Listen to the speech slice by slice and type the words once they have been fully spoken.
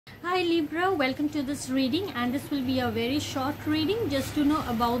Hi Libra, welcome to this reading, and this will be a very short reading just to know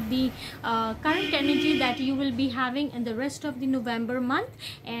about the current energy that you will be having in the rest of the November month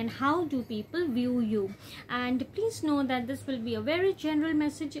and how do people view you. And please know that this will be a very general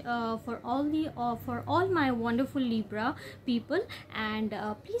message for all my wonderful Libra people, and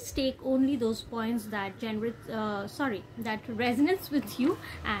please take only those points that that resonates with you,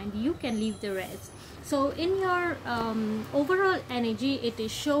 and you can leave the rest. So in your overall energy, it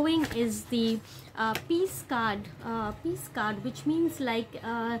is showing is the peace card, which means like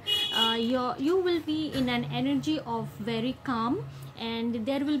you will be in an energy of very calm, and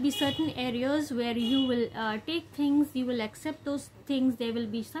there will be certain areas where you will take things, you will accept those things. There will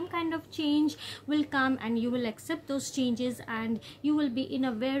be some kind of change will come, and you will accept those changes, and you will be in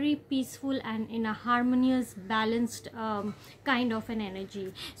a very peaceful and in a harmonious, balanced kind of an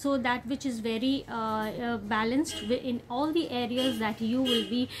energy. So that which is very balanced in all the areas that you will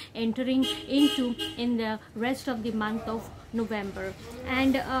be entering into in the rest of the month of November.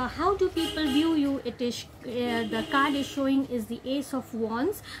 And how do people view you? It is the card is showing is the Ace of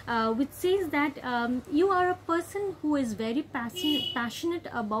Wands, which says that you are a person who is very passionate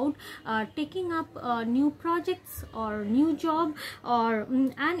about taking up new projects or new job, or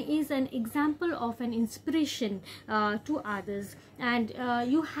and is an example of an inspiration to others. And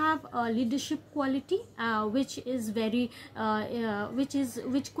you have a leadership quality which is very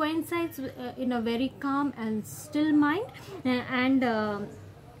which coincides in a very calm and still mind,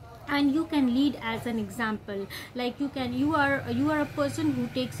 and you can lead as an example. Like you are a person who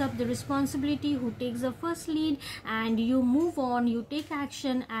takes up the responsibility, who takes the first lead, and you move on, you take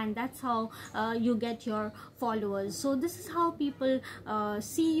action, and that's how you get your followers. So this is how people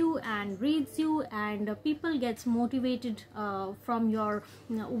see you and reads you, and people gets motivated from your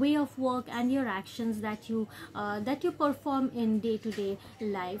way of work and your actions that you perform in day-to-day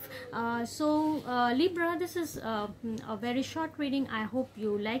life. Libra, this is a very short reading. I hope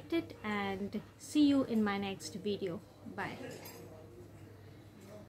you liked it, and see you in my next video. Bye.